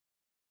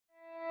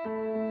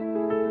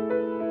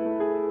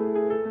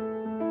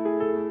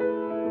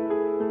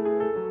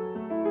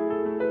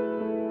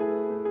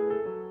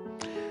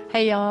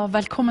Heia,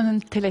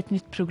 velkommen til et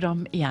nytt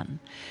program igjen.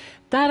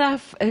 Der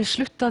jeg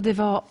sluttet, det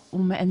var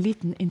om en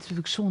liten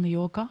introduksjon i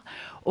yoga,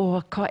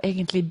 og hva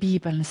egentlig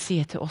Bibelen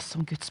sier til oss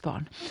som Guds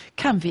barn.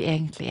 Hvem vi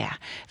egentlig er,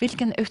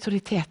 hvilken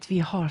autoritet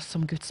vi har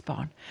som Guds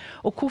barn,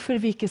 og hvorfor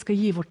vi ikke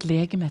skal gi vårt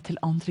legeme til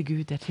andre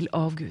guder, til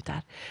avguder.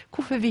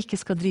 Hvorfor vi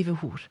ikke skal drive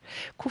hor,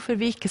 hvorfor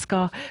vi ikke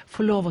skal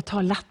få lov å ta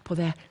lett på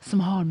det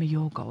som har med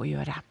yoga å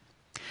gjøre.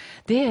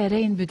 Det er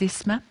ren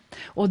buddhisme,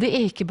 og det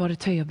er ikke bare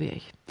tøy og bøy.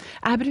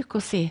 Jeg bruker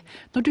å si,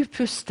 når du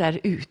puster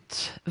ut,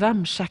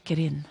 hvem sjekker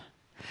inn?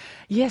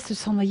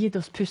 Jesus han har gitt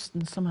oss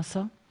pusten, som jeg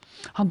sa.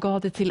 Han ga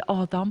det til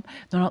Adam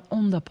når han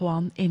ånda på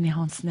han inn i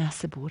hans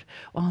nesebor.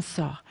 Og han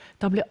sa,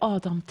 da ble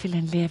Adam til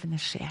en levende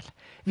sjel.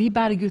 Vi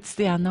bærer Guds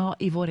DNA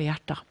i våre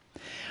hjerter.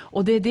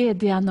 Og det er det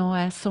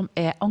DNA-et som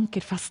er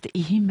ankerfestet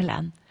i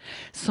himmelen,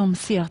 som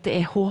sier at det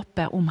er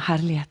håpet om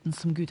herligheten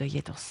som Gud har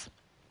gitt oss.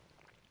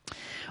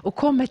 Å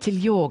komme til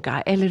yoga,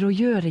 eller å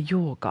gjøre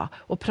yoga,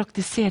 og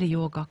praktisere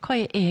yoga, hva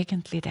er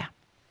egentlig det?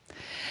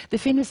 Det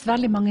finnes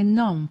veldig mange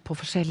navn på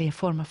forskjellige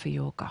former for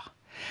yoga.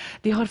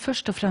 De har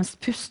først og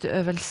fremst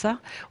pusteøvelser,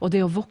 og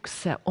det å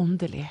vokse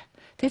åndelig.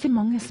 Det er det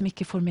mange som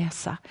ikke får med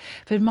seg.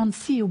 For man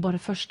sier jo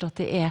bare først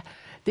at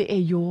det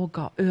er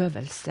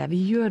yogaøvelse.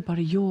 Vi gjør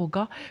bare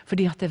yoga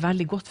fordi at det er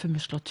veldig godt for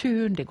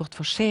muskulaturen, det er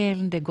godt for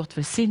sjelen, det er godt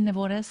for sinnet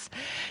vårt.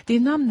 De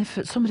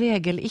nevner som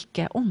regel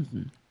ikke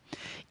ånden.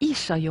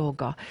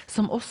 Isha-yoga,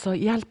 som også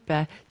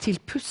hjelper til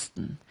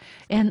pusten,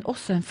 er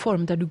også en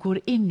form der du går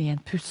inn i en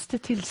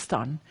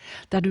pustetilstand,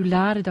 der du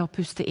lærer deg å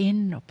puste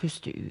inn og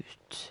puste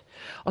ut.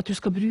 At du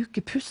skal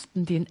bruke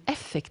pusten din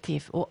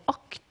effektiv og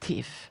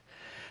aktiv,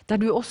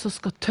 der du også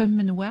skal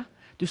tømme noe,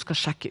 du skal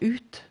sjekke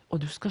ut, og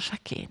du skal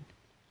sjekke inn.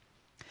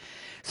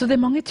 Så det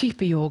er mange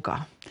typer yoga.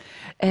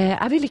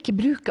 Jeg vil ikke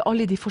bruke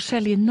alle de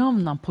forskjellige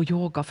navnene på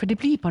yoga, for det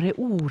blir bare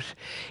ord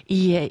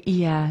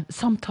i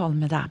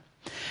samtalen med deg.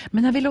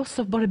 Men jeg vil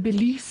også bare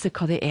belyse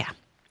hva det er.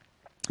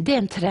 Det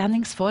er en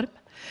treningsform,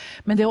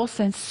 men det er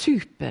også en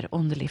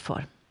superåndelig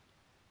form.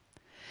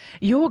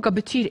 Yoga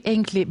betyr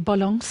egentlig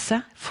balanse,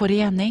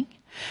 forening,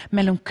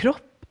 mellom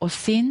kropp og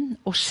sinn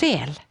og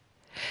sjel.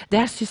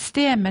 Det er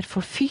systemer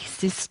for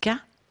fysiske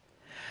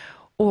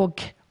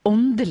og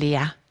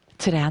åndelige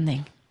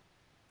trening.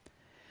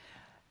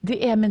 Det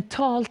er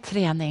mental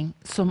trening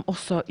som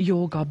også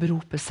yoga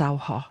beroper seg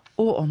å ha,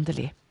 og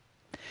åndelig.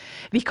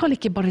 Vi kan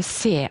ikke bare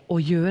se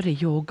og gjøre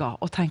yoga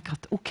og tenke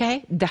at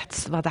ok,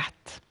 that's what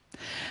that.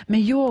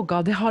 Men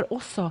yoga det har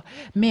også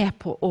med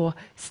på å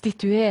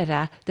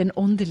stituere den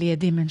åndelige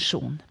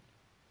dimensjonen.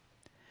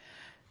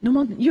 Når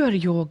man gjør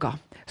yoga,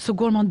 så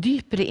går man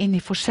dypere inn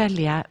i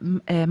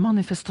forskjellige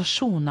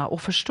manifestasjoner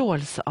og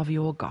forståelse av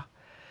yoga.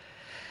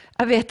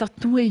 Jeg vet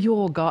at noe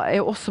yoga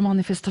er også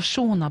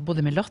manifestasjoner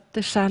både med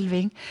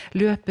latterskjelving,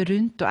 løpe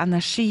rundt og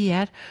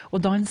energier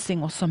og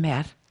dansing og så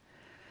mer.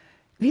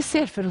 Vi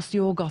ser for oss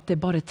yoga at det er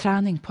bare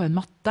trening på en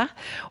matte,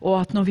 og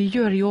at når vi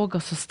gjør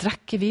yoga så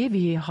strekker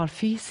vi har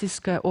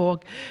fysiske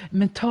og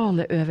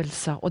mentale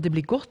øvelser, og det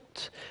blir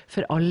godt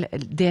for alle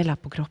deler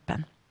på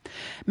kroppen.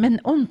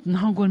 Men ånden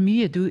han går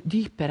mye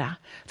dypere,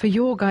 for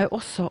yoga er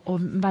også å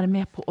være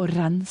med på å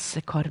rense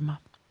karma.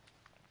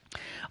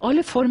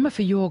 Alle former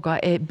for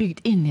yoga er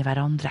bygd inn i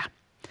hverandre.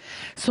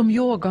 Som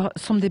yoga,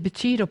 som det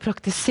betyr å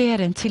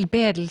praktisere en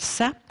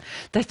tilbedelse,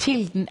 der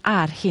kilden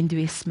er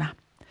hinduisme.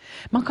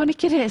 Man kan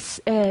ikke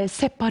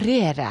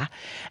separere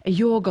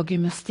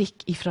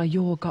yoga-gymnastikk fra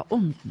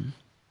yoga-ånden.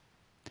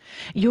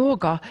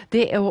 Yoga,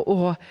 det er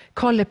å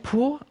kalle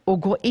på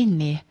og gå inn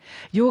i.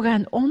 Yoga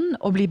er en ånd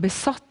å bli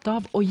besatt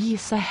av og gi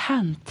seg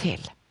hen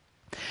til.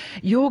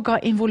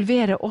 Yoga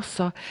involverer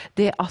også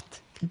det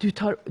at du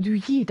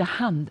gir deg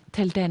hen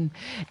til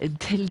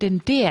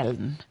den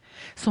delen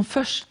som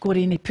først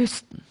går inn i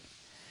pusten.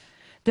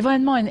 Det var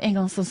en mann en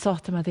gang som sa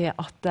til meg det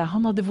at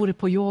han hadde vært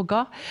på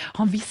yoga.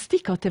 Han visste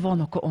ikke at det var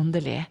noe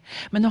åndelig.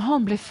 Men når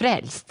han ble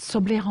frelst, så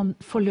ble han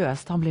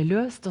forløst. Han ble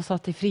løst og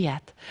satt i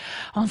frihet.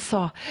 Han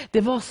sa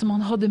det var som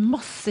han hadde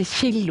masse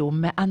kilo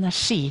med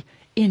energi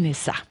inni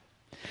seg.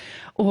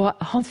 Og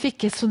han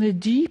fikk et sånne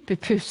dype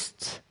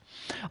pust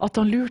at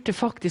han lurte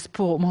faktisk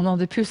på om han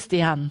hadde pust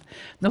igjen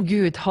når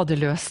Gud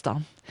hadde løst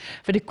han.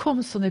 For det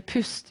kom sånne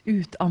pust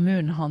ut av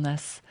munnen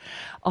hans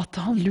at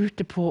han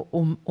lurte på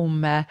om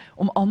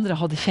andre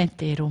hadde kjent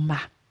det i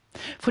rommet.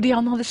 Fordi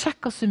han hadde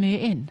sjekket så mye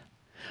inn.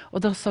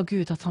 Og da sa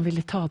Gud at han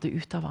ville ta det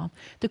ut av han.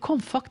 Det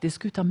kom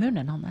faktisk ut av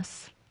munnen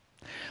hans.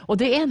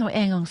 Og det er nå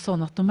en gang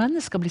sånn at når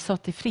mennesker blir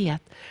satt i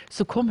frihet,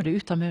 så kommer det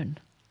ut av munnen.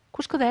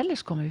 Hvor skal det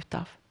ellers komme ut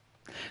av?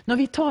 Når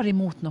vi tar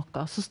imot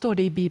noe, så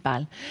står det i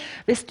Bibelen,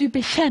 hvis du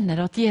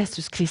bekjenner at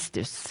Jesus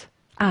Kristus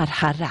er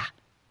Herre,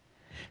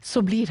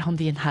 så blir han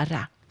din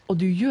Herre. Og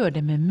du gjør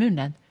det med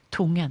munnen,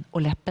 tungen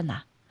og leppene.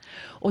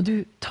 Og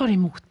du tar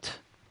imot.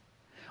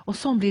 Og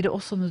sånn blir det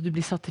også når du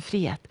blir satt i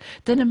frihet.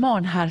 Denne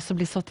mannen her som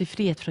blir satt i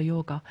frihet fra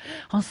yoga,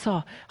 han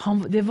sa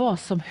det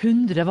var som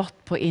 100 watt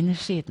på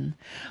innersiden.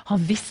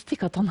 Han visste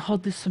ikke at han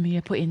hadde så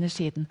mye på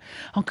innersiden.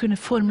 Han kunne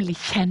formelig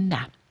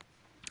kjenne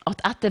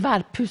At etter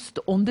hver pust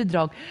og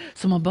åndedrag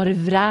som man bare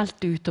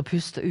vrælte ut og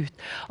pustet ut,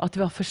 at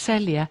det var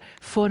forskjellige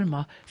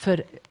former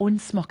for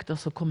åndsmakter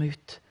som kom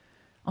ut.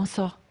 Han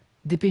sa,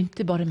 det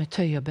begynte bare med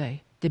tøy og bøy.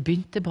 Det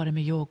begynte bare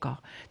med yoga.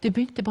 Det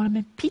begynte bare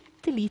med en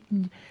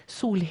bitteliten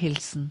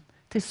solhilsen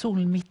til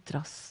solen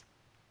Mitras.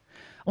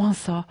 Og han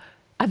sa,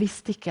 jeg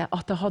visste ikke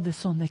at jeg hadde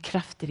sånne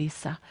krefter i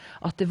seg,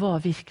 at det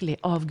var virkelig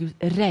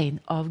ren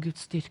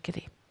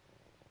avgudsdyrkeri.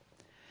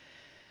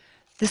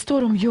 Det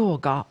står om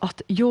yoga, at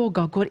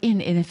yoga går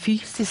inn i den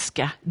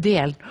fysiske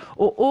delen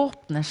og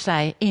åpner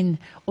seg inn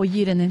og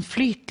gir en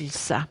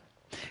innflytelse,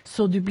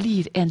 så du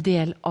blir en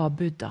del av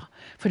Buddha.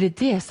 For det er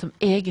det som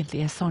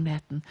egentlig er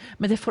sannheten.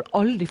 Men det får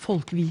aldri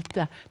folk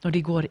vite når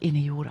de går inn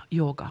i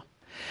yoga.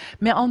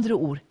 Med andre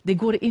ord, det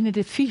går inn i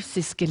det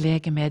fysiske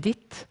legemet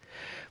ditt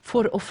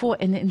for å få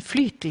en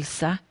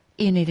innflytelse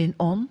inn i din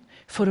ånd,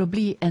 for å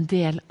bli en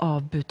del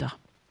av Buddha.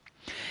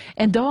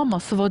 En dame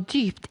som var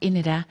dypt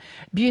inni det,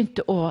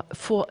 begynte å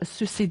få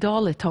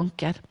suicidale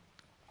tanker.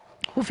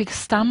 Hun fikk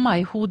stemmer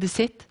i hodet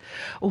sitt,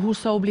 og hun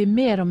sa hun ble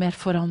mer og mer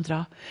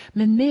forandret.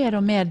 Men mer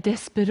og mer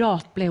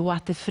desperat ble hun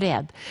etter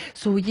fred,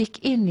 så hun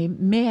gikk inn i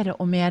mer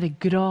og mer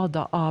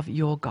grader av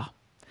yoga.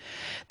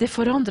 Det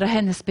forandret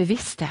hennes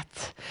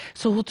bevissthet,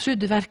 så hun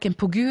trodde hverken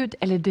på Gud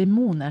eller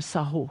demoner,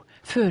 sa hun,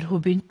 før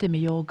hun begynte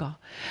med yoga.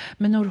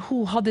 Men når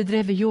hun hadde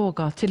drevet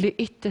yoga til det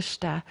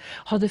ytterste,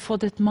 hadde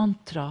fått et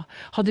mantra,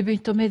 hadde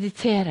begynt å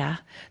meditere,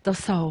 da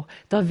sa hun,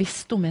 da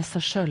visste hun med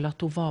seg selv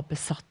at hun var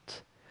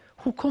besatt.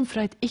 Hun kom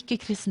fra et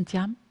ikke-kristent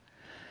hjem.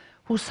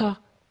 Hun sa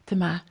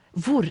til meg,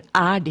 hvor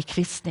er de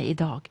kristne i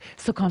dag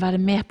som kan være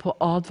med på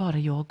å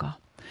advare yoga?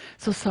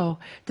 Så sa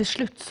hun, til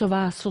slutt så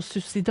var jeg så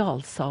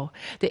suicidal, sa hun.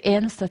 Det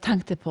eneste jeg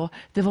tenkte på,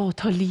 det var å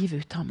ta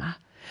livet ut av meg.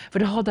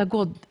 For da hadde jeg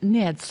gått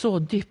ned så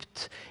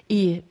dypt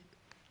i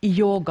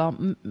yoga,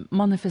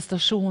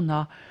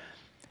 manifestasjoner,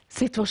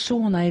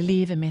 situasjoner i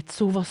livet mitt,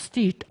 så hun var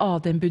styrt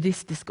av den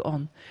buddhistiske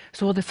ånd.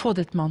 Så hun hadde fått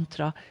et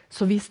mantra,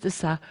 som viste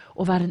seg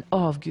å være en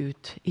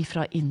avgud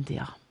fra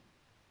India.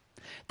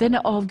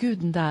 Denne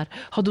avguden der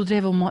hadde hun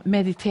drevet og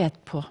meditert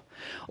på.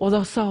 Og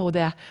da sa hun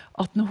det,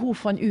 at når hun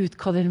fant ut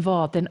hva den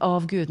var, den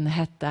avguden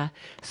hette,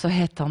 så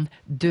het han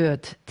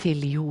død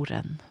til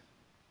jorden.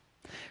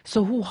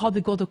 Så hun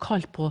hadde gått og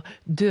kalt på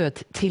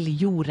død til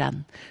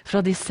jorden,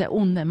 fra disse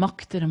onde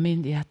makter og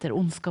myndigheter,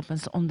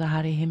 ondskapens ånde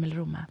her i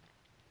himmelrommet.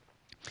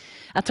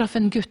 Jeg traff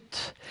en gutt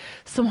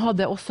som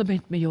hadde også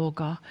begynt med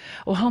yoga,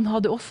 og han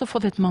hadde også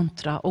fått et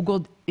mantra og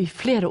gått i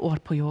flere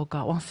år på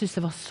yoga, og han syntes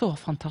det var så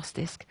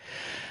fantastisk.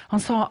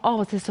 Han sa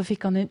av og til så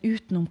fikk han en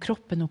utenom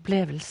kroppen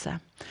opplevelse,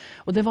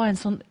 og det var en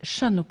sånn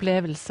skjønn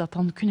opplevelse at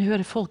han kunne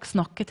høre folk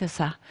snakke til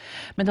seg,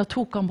 men da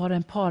tok han bare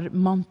en par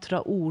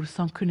mantraord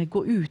så han kunne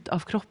gå ut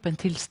av kroppen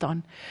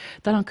tilstand,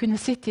 der han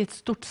kunne sitte i et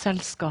stort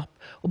selskap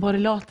og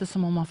bare late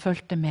som om han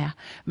følte med,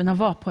 men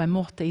han var på en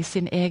måte i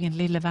sin egen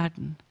lille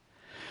verden.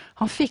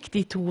 Han fikk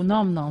de 2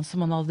 navnene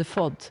som han hadde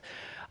fått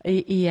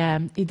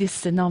i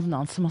disse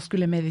navnene som han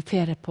skulle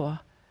meditere på.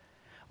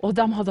 Og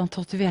dem hadde han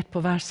tatovert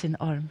på hver sin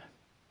arm.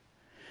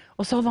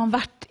 Og så hadde han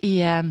vært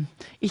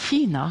i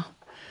Kina,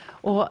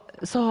 og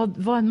så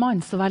var en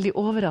mann så veldig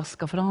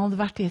overrasket, for han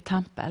hadde vært i et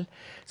tempel.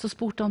 Så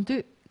spurte han,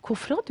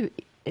 hvorfor har du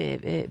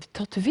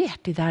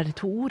tatovert de der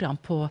 2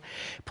 ordene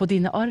på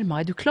dine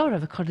armer? Er du klar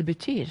over hva det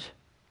betyr?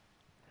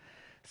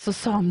 Så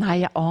sa han,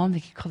 nei, jeg aner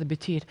ikke hva det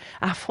betyr.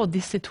 Jeg har fått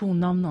disse 2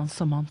 navnene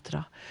som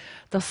mantra.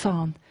 Da sa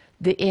han,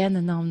 det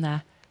ene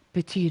navnet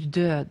betyr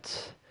død,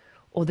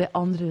 og det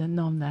andre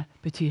navnet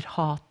betyr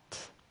hat.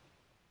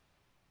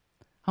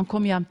 Han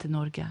kom hjem til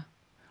Norge.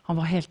 Han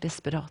var helt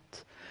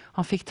desperat.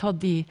 Han fikk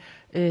tatt de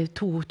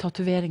 2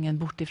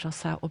 tatoveringene bort fra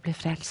seg og ble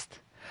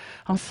frelst.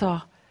 Han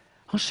sa,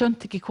 han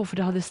skjønte ikke hvorfor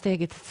det hadde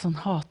steget et sånn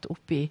hat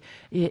opp i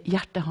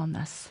hjertet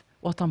hans,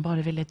 og at han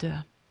bare ville dø.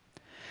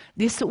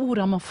 Disse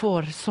ordene man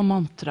får som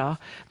mantra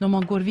når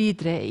man går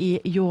videre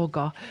i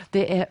yoga,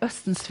 det er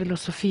Østens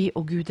filosofi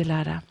og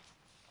gudelære.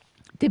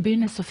 Det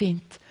begynner så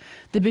fint.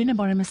 Det begynner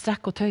bare med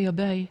strekk og tøy og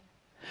bøy.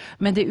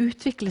 Men det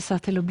utvikler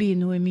seg til å bli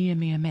noe mye,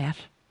 mye mer.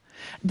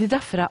 Det er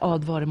derfor jeg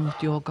advarer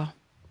mot yoga.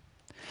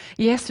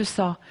 Jesus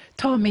sa,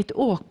 ta mitt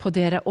åk på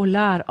dere og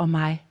lær av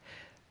meg,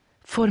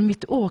 for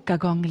mitt åk er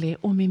ganglig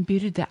og min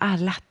byrde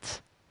er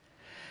lett.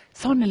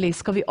 Sannelig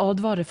skal vi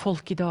advare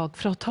folk i dag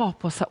fra å ta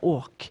på seg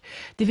åk.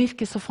 Det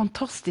virker så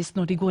fantastisk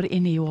når de går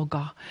inn i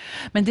yoga.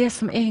 Men det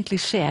som egentlig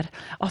skjer,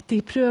 at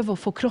de prøver å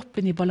få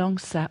kroppen i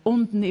balanse,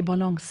 ånden i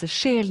balanse,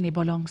 sjelen i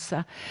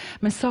balanse.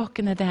 Men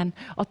saken er den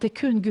at det er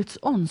kun Guds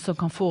ånd som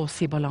kan få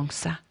oss i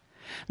balanse.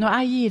 Når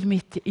jeg gir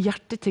mitt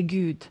hjerte til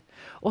Gud,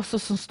 også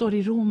som står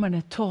i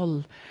Romerne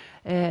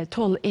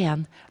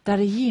 12:1, der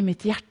jeg gir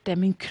mitt hjerte,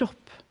 min kropp,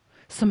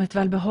 som et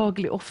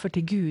velbehagelig offer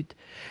til Gud,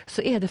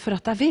 så er det for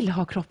at jeg vil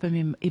ha kroppen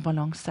min i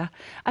balanse.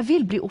 Jeg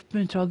vil bli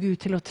oppmuntret av Gud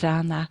til å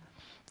trene,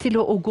 til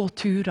å gå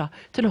turer,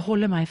 til å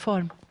holde meg i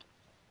form.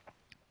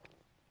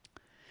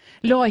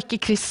 La ikke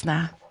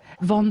kristne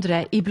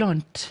vandre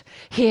iblant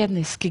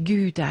hedniske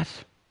guder,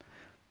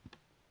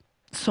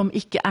 som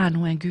ikke er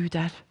noen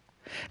guder.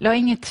 La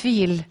ingen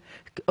tvil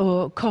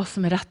om hva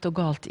som er rett og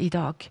galt i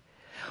dag.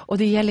 og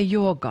det gjelder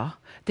yoga,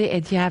 det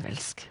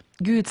djevelsk.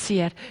 Gud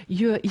sier,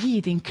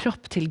 gi din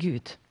kropp til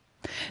Gud.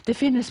 Det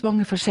finnes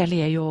mange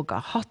forskjellige yoga.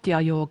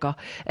 Hatha-yoga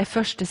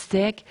første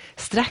steg,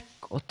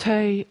 strekk og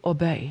tøy og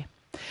bøy.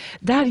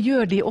 Der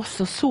gjør de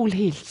også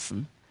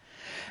solhilsen.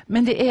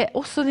 Men det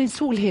også den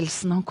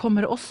solhilsen, han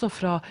kommer også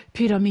fra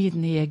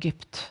pyramiden i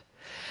Egypt.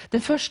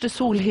 Den første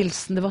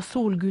solhilsen, det var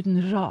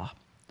solguden Ra.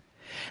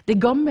 Det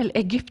gammel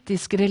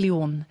egyptisk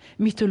religion,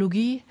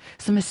 mytologi,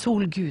 som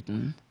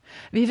solguden.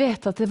 Vi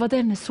vet at det var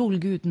denne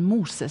solguden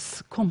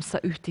Moses kom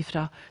seg ut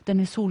ifra,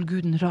 denne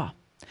solguden Ra.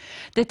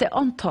 Dette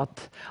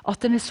antatt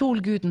at denne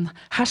solguden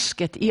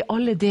hersket i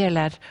alle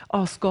deler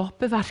av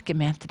skaperverket,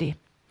 mente de.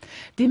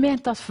 De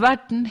mente at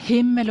verden,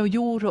 himmel og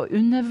jord og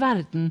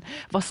underverden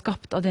var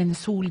skapt av denne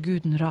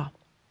solguden Ra.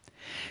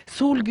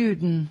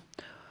 Solguden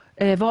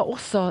var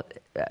også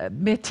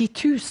med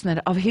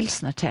titusener av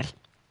hilsener til.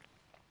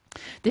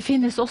 Det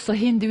finnes også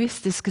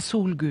hinduistiske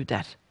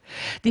solguder.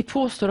 De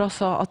påstår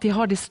altså at de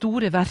har de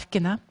store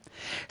verkene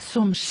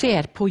som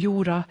skjer på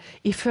jorda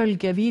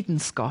ifølge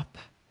vitenskap.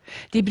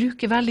 De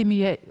bruker veldig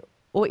mye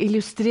å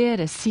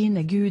illustrere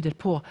sine guder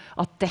på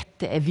at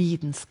dette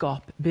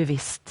vitenskap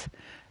bevisst.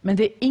 Men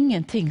det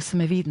ingenting som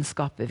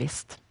vitenskap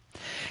bevisst.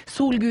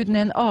 Solguden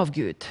en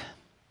avgud.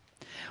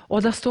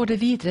 Og da står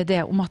det videre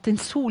det om at den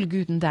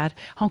solguden der,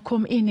 han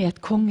kom inn i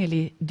et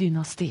kongelig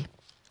dynasti.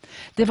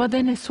 Det var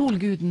denne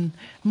solguden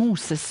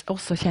Moses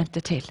også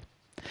kjente til.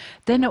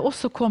 Den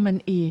også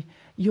kommet i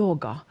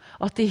yoga,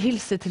 at de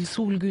hilser til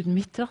solguden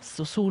Mitras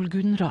og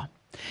solguden Ra.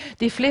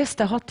 De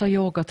fleste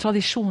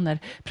hatha-yoga-tradisjoner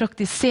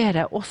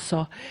praktiserer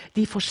også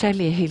de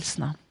forskjellige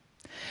hilsene.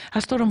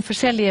 Her står det om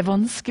forskjellige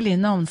vanskelige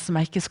navn som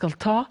jeg ikke skal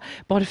ta,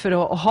 bare for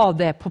å ha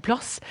det på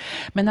plass.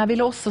 Men jeg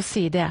vil også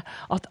si det,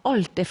 at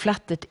alt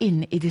flettet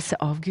inn i disse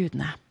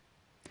avgudene.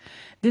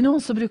 Det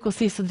noen som bruker å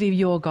si som driver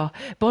yoga,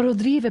 bare å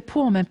drive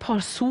på med et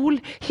par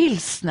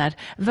solhilsner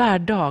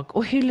hver dag,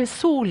 og hylle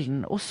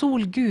solen og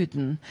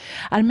solguden,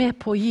 med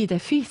på å gi det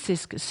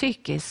fysisk,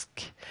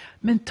 psykisk,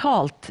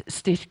 mentalt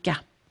styrke.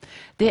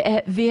 Det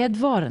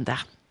vedvarende.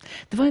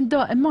 Det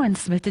var en mann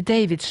som heter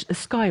David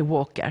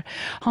Skywalker.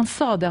 Han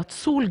sa det at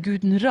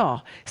solguden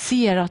Ra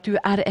sier at du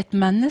et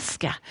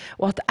menneske,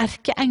 og at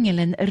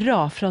erkeengelen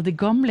Ra fra det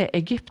gamle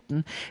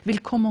Egypten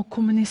vil komme og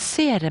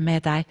kommunisere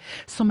med deg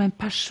som en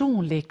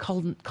personlig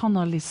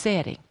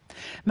kanalisering.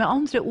 Med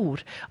andre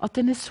ord, at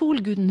denne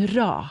solguden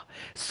Ra,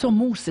 som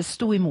Moses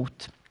sto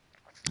imot,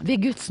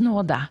 ved Guds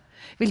nåde,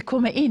 vil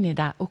komme inn i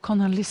deg og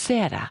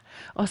kanalisere,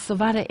 altså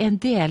være en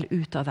del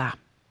ut av deg.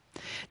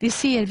 De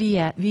sier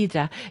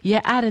videre,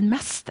 jeg en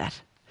mester.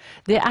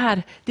 Det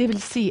vil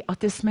si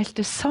at det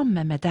smelter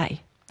sammen med deg.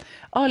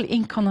 All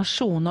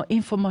inkarnasjon og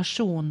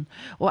informasjon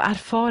og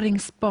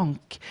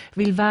erfaringsbank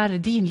vil være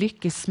din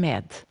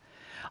lykkesmed.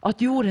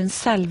 At jorden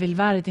selv vil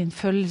være din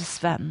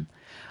følgesvenn.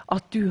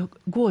 At du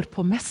går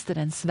på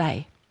mesterens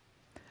vei.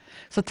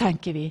 Så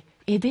tenker vi,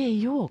 det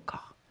yoga?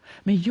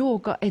 Men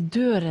yoga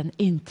døren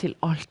inn til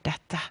alt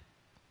dette.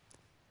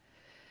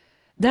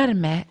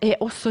 Dermed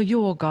også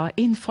yoga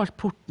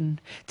innfartporten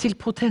til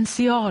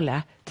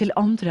potensialet til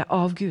andre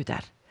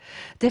avguder.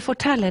 Det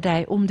forteller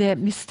deg om det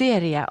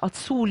mysteriet at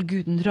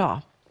solguden Ra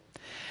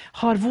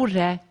har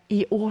vært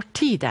i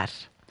årtider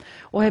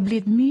og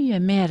blitt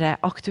mye mer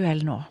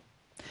aktuell nå.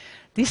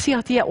 De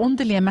sier at de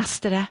åndelige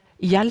mestere,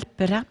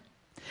 hjelpere,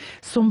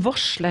 som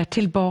varsler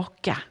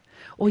tilbake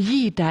og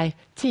gir deg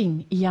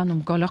ting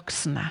gjennom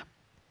galaksene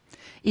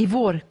i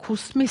vår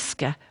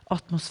kosmiske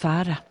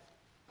atmosfære.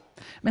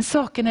 Men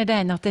saken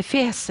den at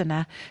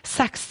Efeserne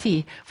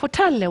 6:10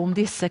 forteller om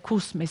disse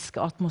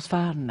kosmiske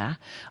atmosfærene.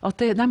 At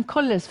de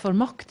kalles for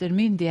makter,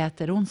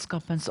 myndigheter,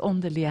 ondskapens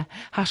åndelige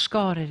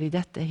herskarer i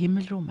dette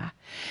himmelrommet.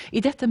 I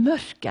dette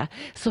mørket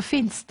så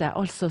finnes det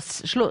altså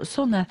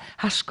sånne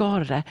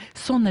herskarer,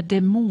 sånne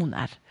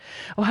demoner.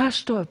 Og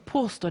her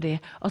påstår de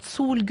at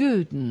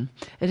solguden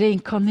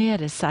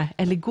reinkarnerer seg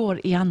eller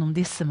går igjennom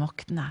disse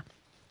maktene.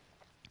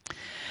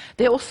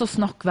 Det også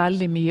snakk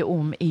veldig mye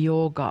om i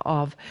yoga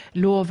av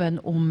loven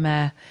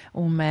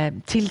om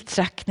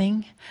tiltrekning,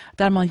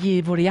 der man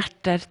gir våre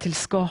hjerter til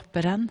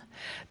skaperen.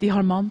 De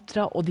har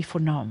mantra, og de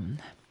får navn.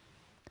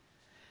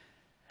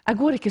 Jeg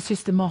går ikke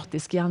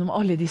systematisk gjennom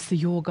alle disse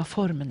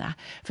yogaformene,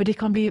 for det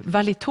kan bli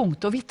veldig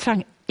tungt, og vi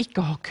trenger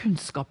ikke ha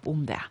kunnskap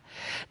om det.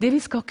 Det vi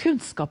skal ha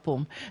kunnskap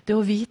om, det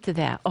å vite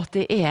det, at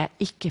det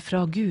ikke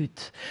fra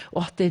Gud,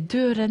 og at det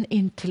døren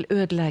inn til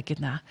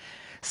ødeleggende.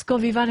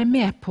 Skal vi være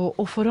med på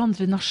å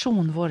forandre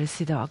nasjonen vår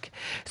i dag,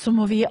 så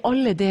må vi i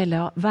alle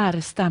deler være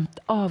stemt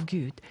av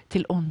Gud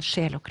til ånd,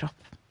 sjel og kropp.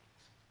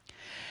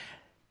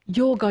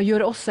 Yoga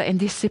gjør også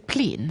en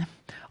disiplin,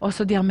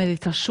 altså de har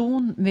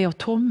meditasjon ved å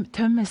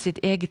tømme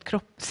sin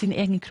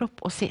egen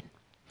kropp og sinn.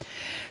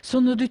 Så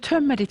når du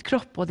tømmer ditt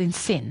kropp og din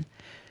sinn,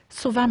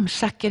 så hvem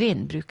sjekker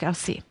inn, bruker jeg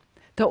å si.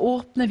 Da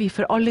åpner vi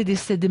for alle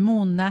disse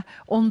demonene,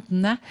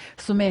 åndene,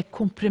 som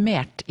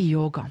komprimert i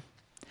yogaen.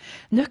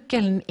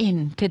 Nøkkelen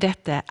inn til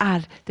dette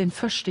den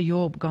første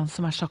yogaen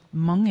som er sagt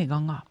mange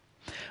ganger.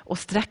 Å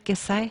strekke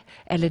seg,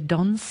 eller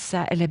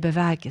danse, eller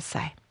bevege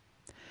seg.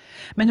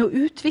 Men å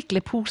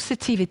utvikle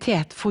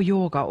positivitet for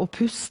yoga og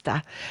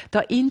puste,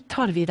 da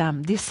inntar vi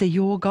disse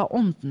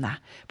yogaåndene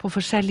på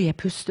forskjellige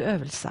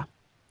pusteøvelser.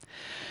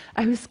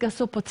 Jeg husker jeg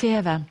så på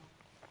TV,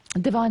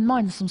 det var en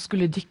mann som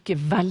skulle dykke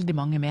veldig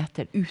mange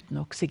meter uten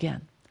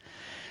oksygen.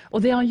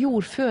 Og det han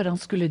gjorde før han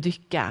skulle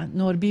dykke,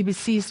 når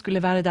BBC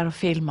skulle være der og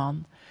filme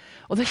han,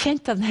 og da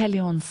kjente jeg Den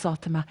Hellige Ånd sa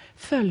til meg,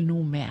 følg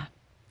nå med.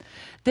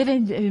 Det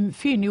den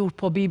fyren gjorde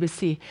på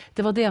BBC,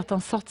 det var det at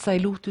han satt seg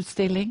i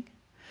lotusstilling,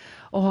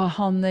 og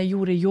han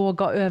gjorde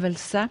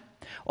yogaøvelse,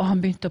 og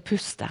han begynte å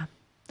puste.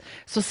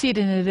 Så sier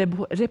denne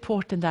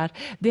reporteren der,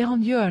 det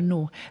han gjør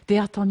nå, det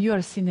er at han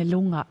gjør sine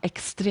lunger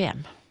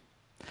ekstrem.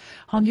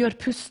 Han gjør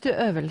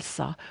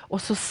pusteøvelser, og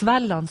så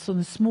svelger han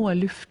sånne små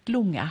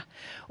luftlunger,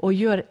 og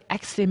gjør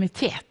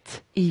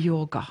ekstremitet i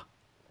yoga.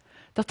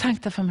 Da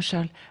tenkte jeg for meg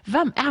selv,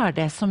 hvem er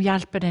det som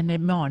hjelper denne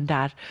mannen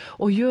der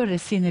å gjøre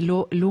sine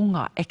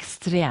lunger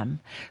ekstrem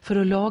for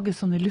å lage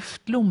sånne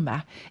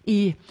luftlommer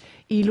i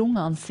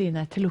lungene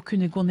sine til å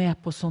kunne gå ned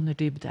på sånne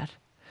dybder?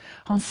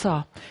 Han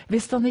sa,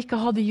 hvis han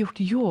ikke hadde gjort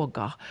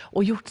yoga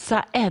og gjort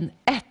seg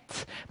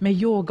ett med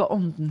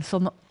yogaånden, så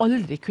han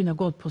aldri kunne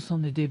gått på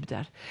sånne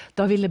dybder,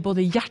 da ville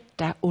både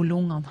hjertet og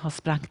lungene ha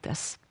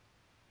sprengtes.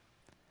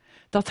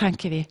 Da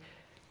tenker vi,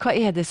 hva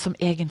er det som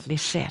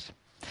egentlig skjer?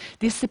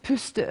 Disse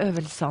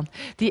pusteøvelsene,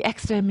 de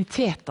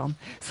ekstremitetene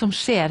som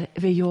skjer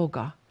ved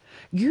yoga.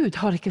 Gud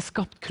har ikke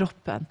skapt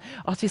kroppen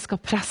at vi skal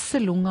presse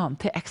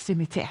lungene til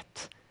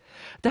ekstremitet.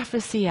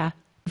 Derfor sier jeg,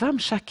 hvem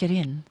sjekker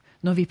inn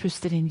når vi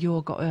puster inn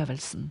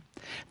yogaøvelsen?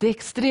 Det er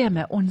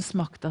ekstreme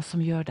åndsmakter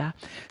som gjør det,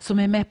 som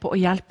er med på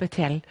å hjelpe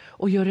til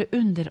å gjøre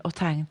under og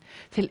tegn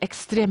til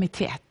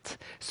ekstremitet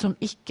som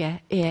ikke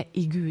er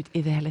i Gud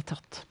i det hele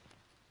tatt.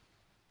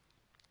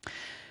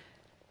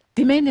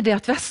 De mener det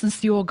at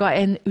Vestens yoga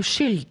er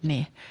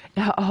uskyldig,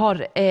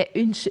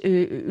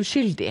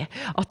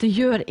 at det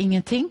gjør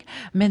ingenting,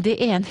 men det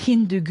er en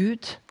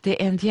hindugud, det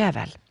er en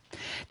djevel.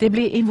 Det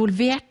blir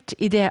involvert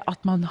i det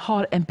at man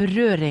har en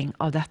berøring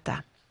av dette.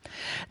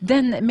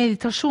 Den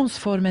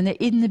meditasjonsformen er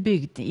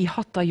innebygd i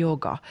Hatha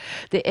yoga.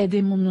 Det er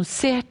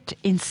demonisert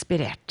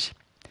inspirert.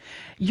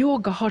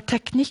 Yoga har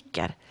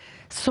teknikker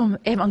som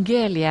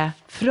evangeliet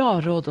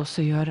fraråder oss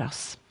å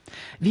gjøres.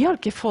 Vi har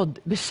ikke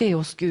fått beskjed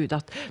hos Gud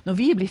at når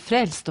vi blir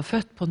frelst og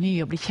født på ny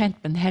og blir kjent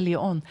med Den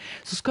Hellige Ånd,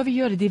 så skal vi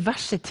gjøre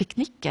diverse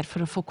teknikker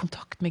for å få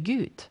kontakt med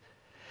Gud.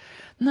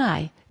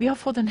 Nei, vi har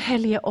fått Den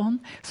Hellige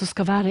Ånd som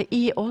skal være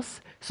i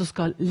oss, som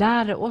skal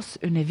lære oss,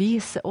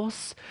 undervise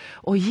oss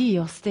og gi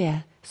oss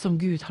det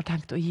som Gud har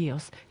tenkt å gi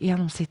oss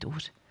gjennom sitt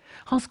ord.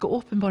 Han skal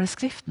åpenbare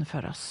Skriften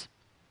for oss.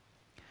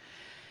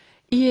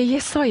 I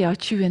Jesaja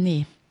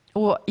 29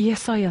 og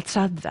Jesaja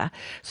 30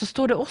 så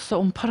står det også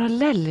om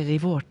paralleller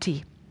i vår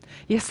tid.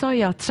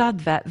 Jesaja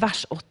 30,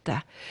 vers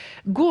 8.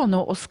 Gå nå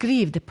og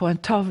skriv det på en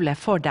tavle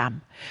for dem,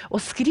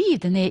 og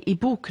skriv det ned i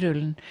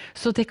bokrullen,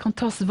 så det kan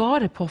tas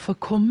vare på for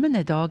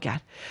kommende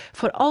dager,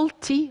 for all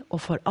tid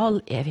og for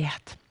all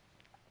evighet.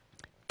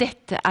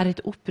 Dette er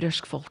et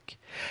opprørsk folk,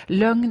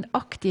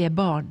 løgnaktige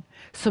barn,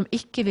 som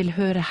ikke vil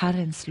høre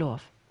Herrens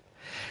lov.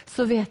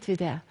 Så vet vi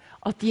det,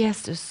 at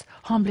Jesus,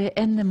 han ble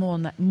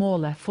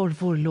endemålet for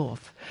vår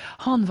lov.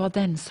 Han var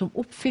den som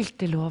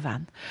oppfylte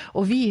loven,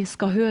 og vi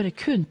skal høre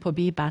kun på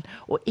Bibelen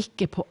og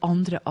ikke på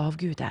andre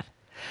avguder.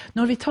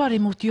 Når vi tar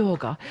imot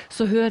yoga,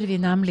 så hører vi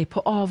nemlig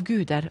på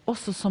avguder,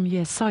 også som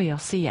Jesaja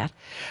sier,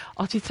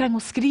 at vi trenger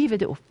å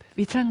skrive det opp.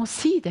 Vi trenger å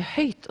si det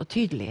høyt og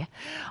tydelig,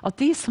 at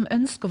de som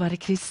ønsker å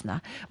være kristne,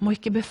 må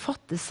ikke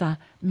befatte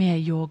seg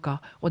med yoga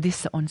og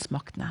disse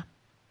åndsmaktene.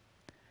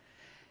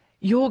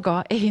 Yoga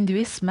er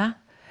hinduisme,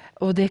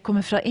 og det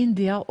kommer fra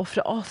India og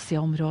fra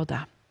Asia-området.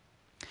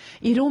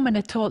 I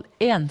Romerne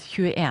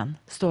 12:1-21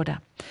 står det,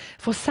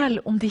 for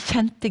selv om de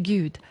kjente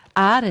Gud,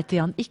 æret de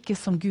han ikke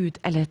som Gud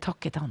eller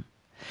takket han.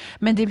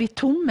 Men de ble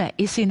tomme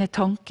i sine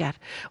tanker,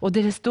 og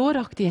deres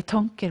dåraktige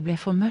tanker ble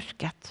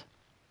formørket.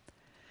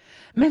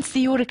 Mens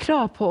de gjorde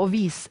krav på å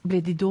vise,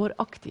 ble de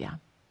dåraktige.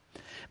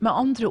 Med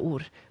andre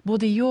ord,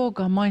 både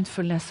yoga,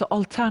 mindfulness og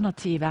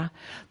alternativet,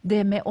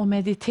 det med å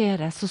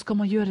meditere, så skal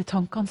man gjøre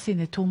tankene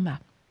sine tomme.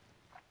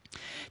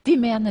 De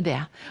mener det,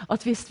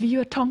 at hvis vi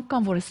gjør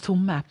tankene våre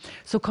tomme,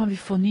 så kan vi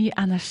få ny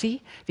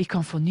energi, vi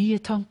kan få nye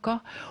tanker,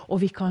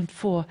 og vi kan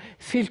få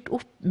fylt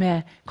opp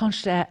med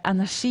kanskje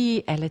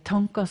energi eller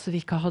tanker som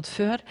vi ikke har hatt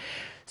før,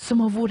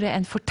 som har vært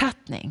en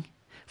fortetning,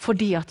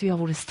 fordi at vi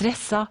har vært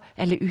stresset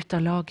eller ute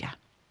av laget.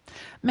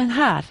 Men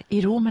her,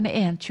 i Romerne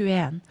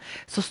 1:21,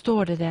 så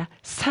står det,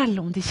 selv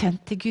om de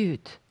kjente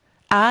Gud,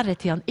 æret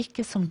de han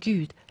ikke som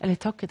Gud eller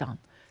takket han.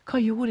 Hva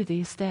gjorde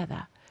de i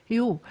stedet?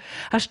 Jo,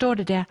 her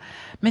står det,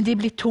 men de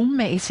blir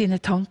tomme i sine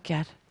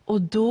tanker,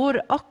 og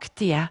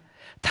dåraktige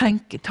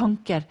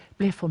tanker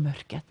ble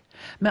formørket.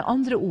 Med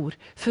andre ord,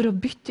 for å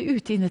bytte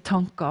ut dine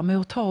tanker med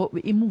å ta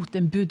imot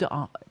en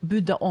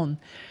Buddha-ånd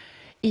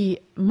i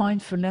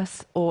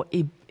mindfulness og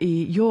i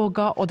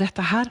yoga og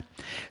dette her,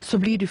 så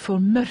blir du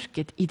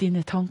formørket i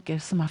dine tanker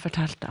som jeg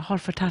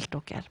har fortalt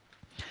dere.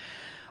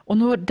 Og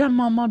når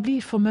man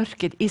blir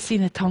formørket i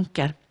sine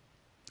tanker,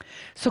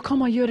 så kan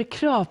man gjøre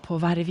krav på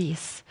å være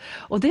vis.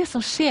 Og det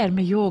som skjer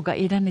med yoga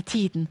i denne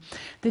tiden,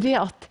 det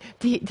er at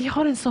de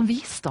har en sånn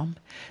visdom.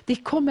 De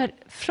kommer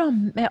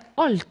fram med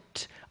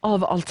alt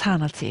av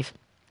alternativ.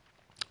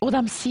 Og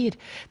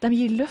de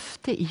gir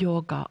løfte i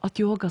yoga,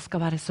 at yoga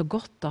skal være så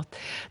godt, at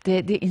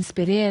det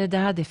inspirerer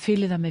deg, det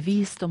fyller deg med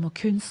visdom og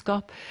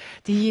kunnskap.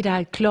 De gir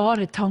deg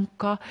klare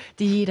tanker,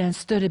 de gir deg en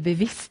større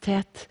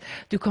bevissthet.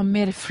 Du kan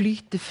mer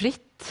flyte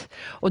fritt,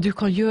 og du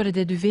kan gjøre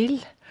det du vil,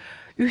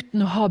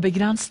 uten å ha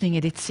begrensninger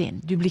i ditt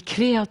sinn. Du blir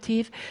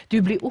kreativ, du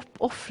blir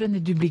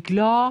oppoffrende, du blir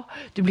glad,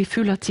 du blir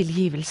full av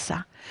tilgivelse.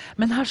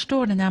 Men her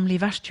står det nemlig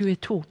i vers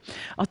 22,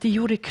 at de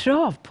gjorde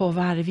krav på å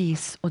være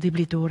vis, og de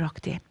blir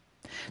dåraktige.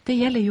 Det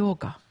gjelder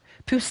yoga.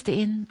 Puste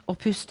inn og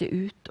puste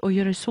ut og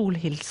gjøre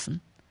solhilsen.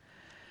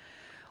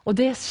 Og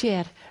det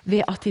skjer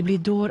ved at de blir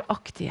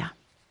dåraktige.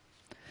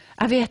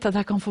 Jeg vet at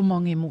jeg kan få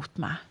mange imot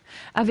meg.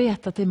 Jeg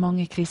vet at det er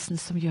mange kristne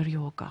som gjør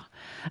yoga.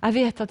 Jeg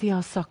vet at de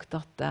har sagt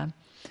at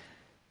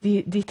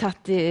de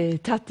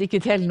tetter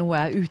ikke til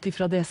noe ut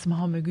ifra det som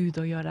har med Gud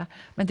å gjøre.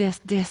 Men det er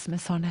det som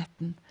er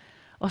sannheten.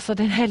 Altså,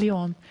 Den hellige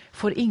ånd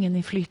får ingen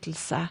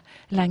innflytelse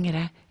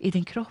lenger i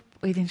din kropp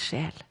og i din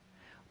sjel.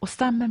 Og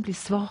stemmen blir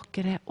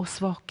svakere og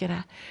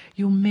svakere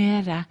jo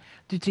mer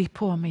du driver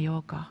på med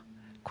yoga.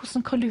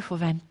 Hvordan kan du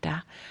forvente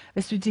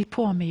hvis du driver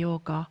på med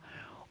yoga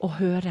og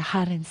hører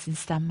Herren sin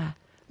stemme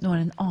når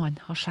en annen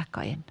har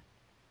sjekket inn?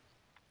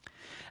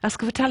 Jeg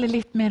skal fortelle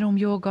litt mer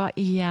om yoga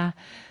i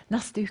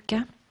neste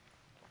uke,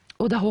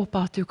 og da håper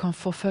jeg at du kan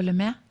få følge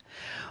med.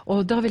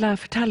 Og da vil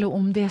jeg fortelle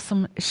om det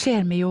som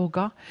skjer med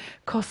yoga,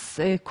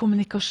 hvilken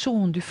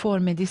kommunikasjon du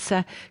får med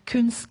disse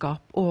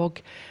kunnskap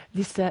og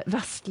disse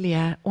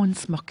vestlige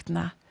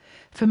åndsmaktene.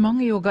 For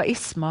mange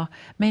yogaismer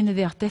mener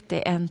de at dette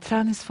er en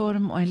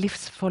treningsform og en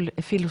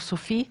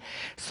livsfilosofi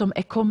som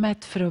er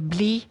kommet for å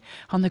bli.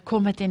 Han er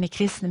kommet inn i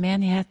kristne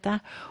menigheter,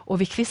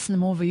 og vi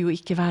kristne må vi jo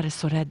ikke være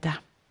så redde.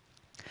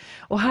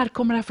 Og her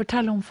kommer jeg å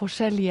fortelle om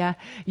forskjellige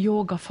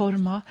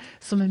yogaformer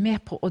som er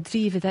med på å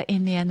drive deg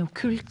inn i en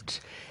okkult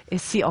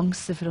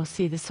seanse, for å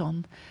si det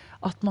sånn.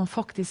 At man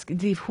faktisk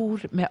driver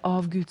hor med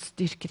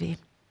avgudsdyrkeri.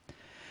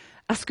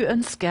 Jeg skulle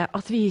ønske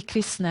at vi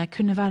kristne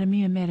kunne være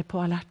mye mer på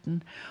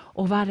alerten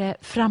og være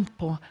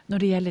frempå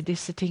når det gjelder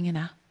disse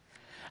tingene.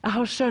 Jeg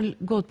har selv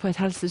gått på et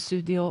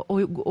helsestudio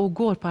og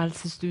går på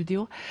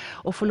helsestudio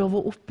og får lov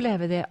å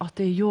oppleve det at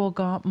det er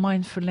yoga,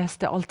 mindfulness,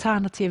 det er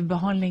alternative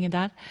behandlinger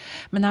der.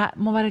 Men jeg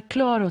må være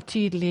klar og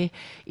tydelig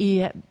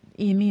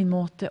i min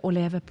måte å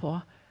leve på.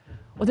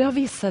 Og det har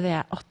vist seg det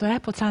at når jeg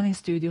er på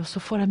treningsstudio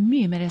så får jeg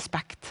mye mer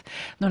respekt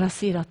når jeg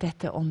sier at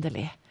dette er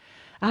åndelig.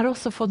 Jeg har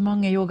også fått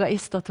mange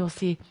yogaister til å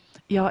si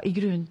ja, i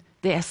grunnen,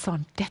 det er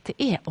sant. Dette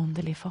er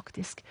åndelig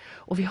faktisk.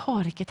 Og vi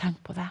har ikke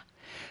tenkt på det.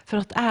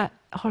 For at jeg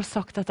har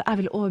sagt at jeg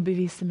vil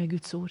overbevise med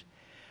Guds ord.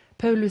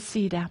 Paulus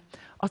sier det,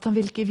 at han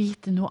vil ikke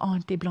vite noe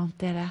annet iblant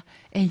dere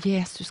enn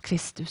Jesus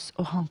Kristus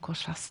og han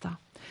korsfestet.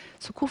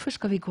 Så hvorfor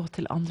skal vi gå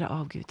til andre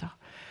avguder?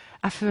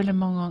 Jeg føler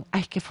mange ganger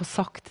jeg ikke får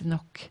sagt det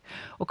nok.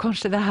 Og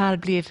kanskje det her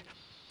blir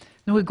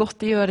noe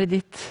godt i øret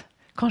ditt.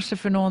 Kanskje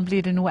for noen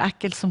blir det noe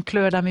ekkelt som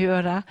klør dem i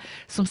øret,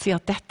 som sier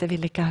at dette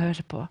vil ikke jeg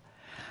høre på.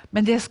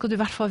 Men det skal du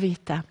i hvert fall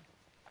vite,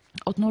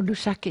 at når du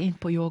sjekker inn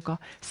på yoga,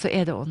 så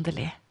er det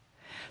åndelig.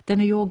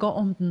 Denne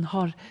yogaånden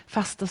har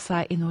festet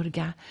seg i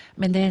Norge,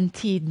 men det er en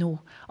tid nå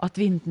at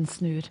vinden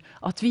snur,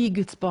 at vi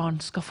Guds barn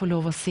skal få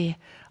lov å si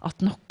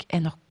at nok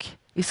er nok.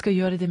 Vi skal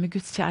gjøre det med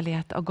Guds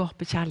kjærlighet,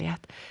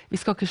 agape-kjærlighet. Vi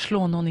skal ikke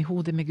slå noen i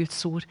hodet med Guds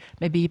ord,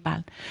 med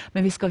Bibelen,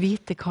 men vi skal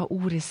vite hva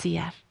ordet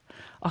sier.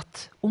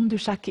 At om du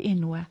sjekker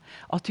inn noe,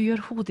 at du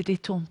gjør hodet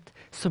ditt tomt,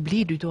 så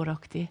blir du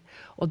dåraktig,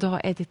 og da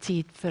er det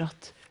tid for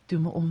at du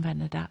må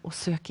omvende deg og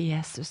søke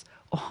Jesus,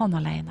 og han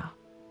alene.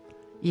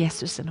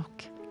 Jesus er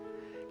nok.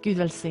 Gud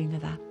velsigne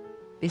deg.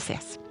 Vi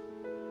ses.